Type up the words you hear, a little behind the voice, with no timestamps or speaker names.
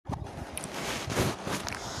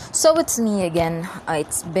So it's me again.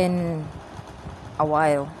 It's been a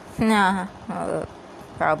while. Nah,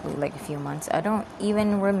 probably like a few months. I don't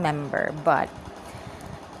even remember. But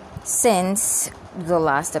since the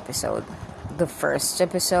last episode, the first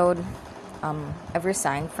episode, I've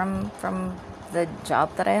resigned from the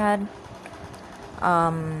job that I had.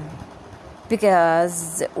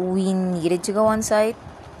 Because we needed to go on site,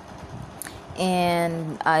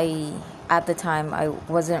 and at the time I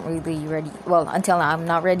wasn't really ready. Well, until now I'm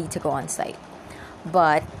not ready to go on site,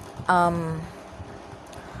 but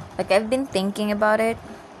like I've been thinking about it,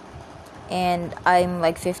 and I'm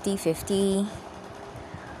like 50-50,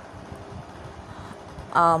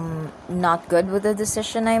 not good with the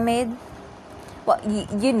decision I made. Well,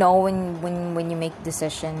 you know when you make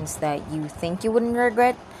decisions that you think you wouldn't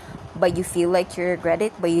regret, but you feel like you regret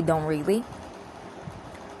it, but you don't really.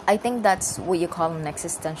 I think that's what you call an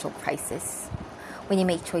existential crisis. When you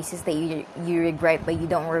make choices that you regret, but you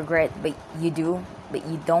don't regret, but you do, but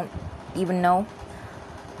you don't even know.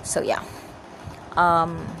 So yeah.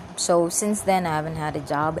 So since then, I haven't had a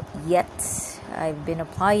job yet. I've been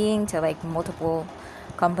applying to like multiple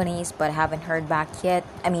companies, but haven't heard back yet.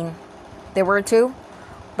 I mean, there were two,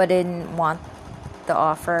 but didn't want the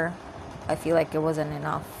offer. I feel like it wasn't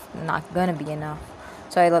enough. Not gonna be enough.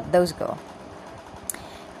 So I let those go.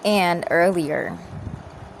 And earlier,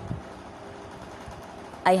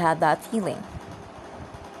 I had that feeling.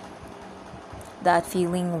 That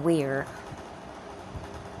feeling where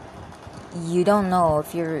you don't know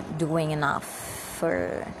if you're doing enough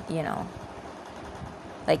for,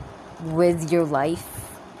 like with your life.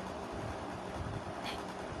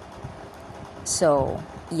 So,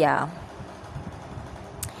 yeah.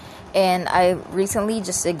 And I recently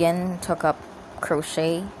just again took up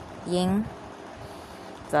crocheting,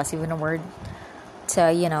 if that's even a word, to,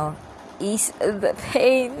 ease the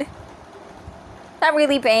pain. Not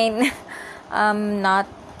really pain. Not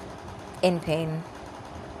in pain.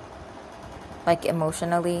 Like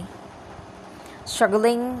emotionally.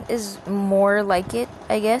 Struggling is more like it,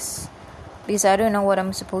 I guess. Because I don't know what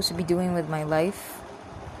I'm supposed to be doing with my life.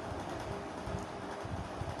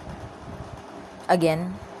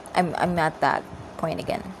 Again, I'm at that point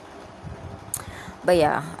again. But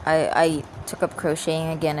yeah, I took up crocheting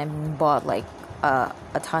again and bought like a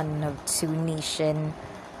ton of Tunisian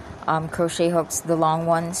crochet hooks, the long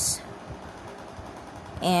ones.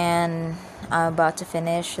 And I'm about to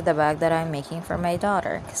finish the bag that I'm making for my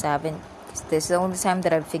daughter. Because this is the only time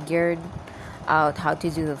that I've figured out how to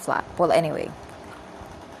do the flap. Well, anyway.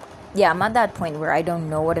 Yeah, I'm at that point where I don't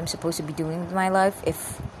know what I'm supposed to be doing with my life.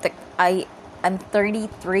 I'm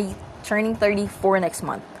 33, turning 34 next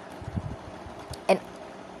month. And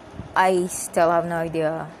I still have no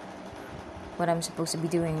idea what I'm supposed to be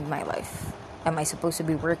doing with my life. Am I supposed to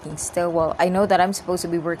be working still? Well, I know that I'm supposed to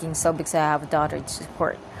be working still because I have a daughter to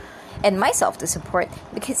support. And myself to support.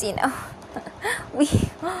 Because, we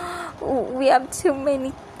have too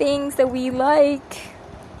many things that we like.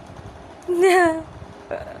 And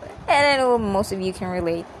I know most of you can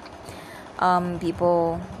relate.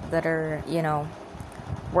 People that are,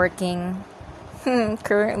 working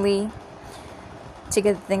currently to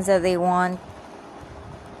get the things that they want,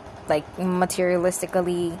 like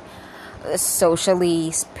materialistically,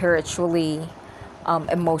 socially, spiritually,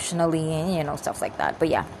 emotionally, and stuff like that. But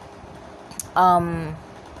yeah.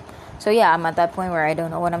 So yeah, I'm at that point where I don't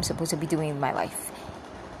know what I'm supposed to be doing with my life.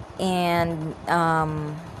 And I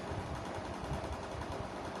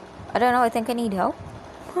don't know, I think I need help.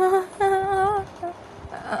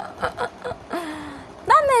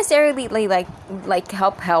 Not necessarily like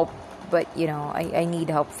help, but I need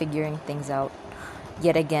help figuring things out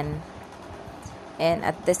yet again. And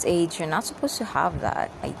at this age, you're not supposed to have that,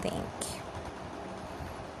 I think.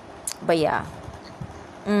 But yeah.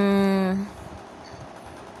 And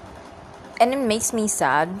it makes me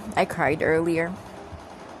sad. I cried earlier.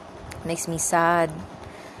 It makes me sad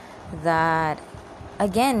that,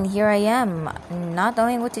 again, here I am, not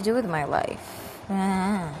knowing what to do with my life.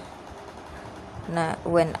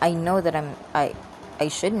 When I know that I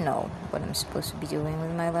should know what I'm supposed to be doing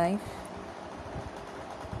with my life,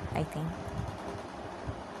 I think.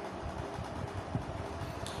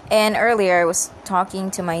 And earlier I was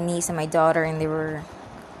talking to my niece and my daughter, and they were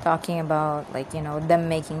talking about them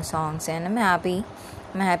making songs, and I'm happy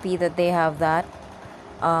that they have that.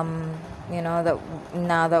 That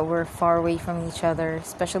now that we're far away from each other,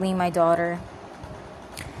 especially my daughter.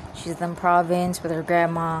 She's in province with her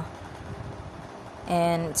grandma,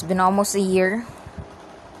 and it's been almost a year.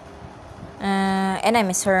 And I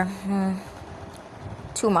miss her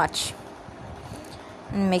too much.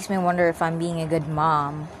 It makes me wonder if I'm being a good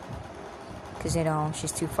mom. because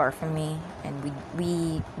she's too far from me, and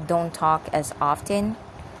we don't talk as often.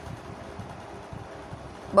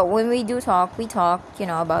 But when we do talk, we talk,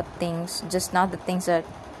 about things, just not the things that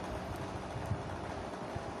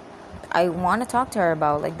I want to talk to her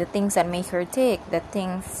about, like the things that make her tick, the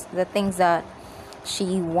things that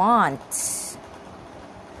she wants.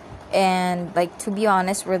 And like, to be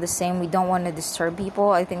honest, we're the same. We don't want to disturb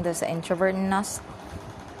people. I think there's an introvert in us.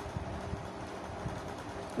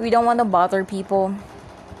 We don't want to bother people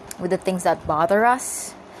with the things that bother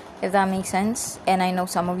us, if that makes sense. And I know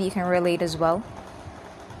some of you can relate as well.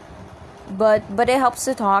 But it helps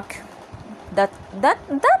to talk. That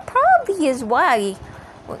probably is why,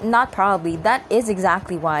 not probably, that is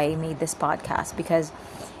exactly why I made this podcast, because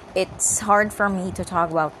it's hard for me to talk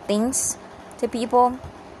about things to people.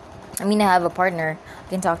 I mean, I have a partner. I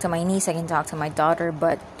can talk to my niece, I can talk to my daughter,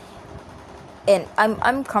 and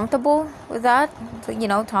I'm comfortable with that,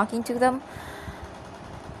 talking to them.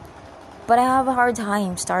 But I have a hard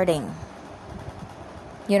time starting.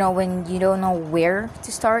 When you don't know where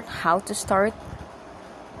to start, how to start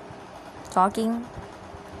talking.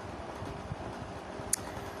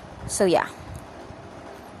 So yeah.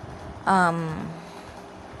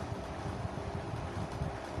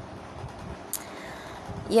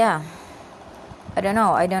 Yeah. I don't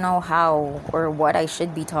know how or what I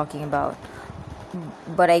should be talking about.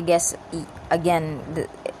 But I guess, again,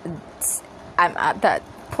 I'm at that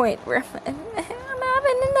point where I'm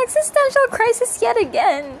having an existential crisis yet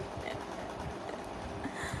again.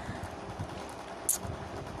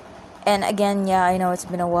 And again, yeah, I know it's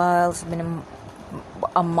been a while. It's been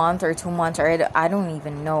a month or 2 months, or I don't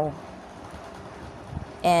even know.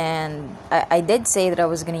 And I did say that I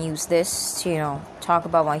was going to use this to, talk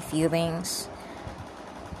about my feelings.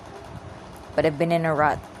 But I've been in a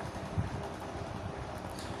rut.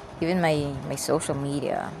 Even my social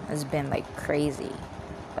media has been like crazy.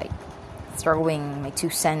 Like throwing my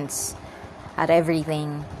 2 cents at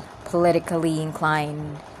everything, politically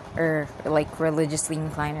inclined or like religiously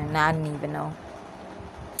inclined, or I don't even know.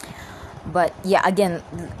 But yeah, again,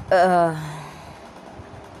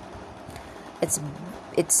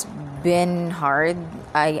 it's been hard.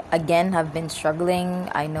 I again have been struggling.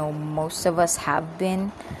 I know most of us have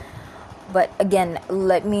been. But again,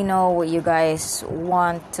 let me know what you guys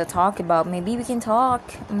want to talk about. Maybe we can talk.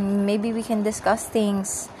 Maybe we can discuss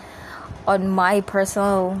things on my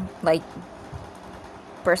personal, like,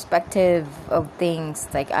 perspective of things.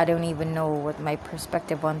 Like, I don't even know what my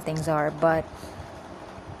perspective on things are. But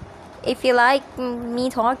if you like me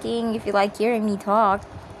talking, if you like hearing me talk,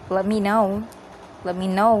 let me know. Let me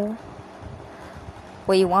know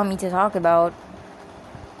what you want me to talk about.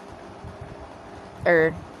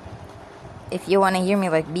 Or if you want to hear me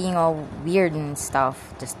like being all weird and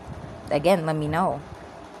stuff, just again let me know.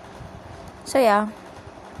 So yeah,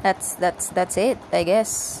 that's it, I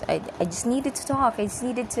guess. I just needed to talk. I just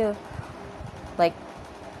needed to, like,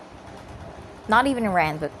 not even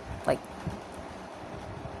rant, but like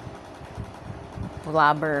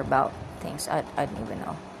blabber about things. I don't even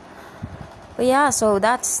know. But yeah, so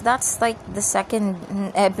that's like the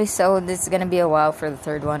second episode. It's gonna be a while for the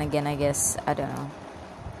third one again, I guess. I don't know.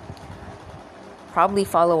 Probably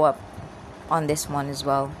follow up on this one as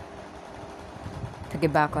well, to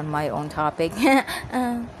get back on my own topic.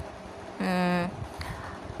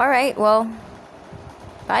 Alright, well,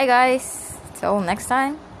 bye guys. Till next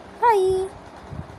time. Bye.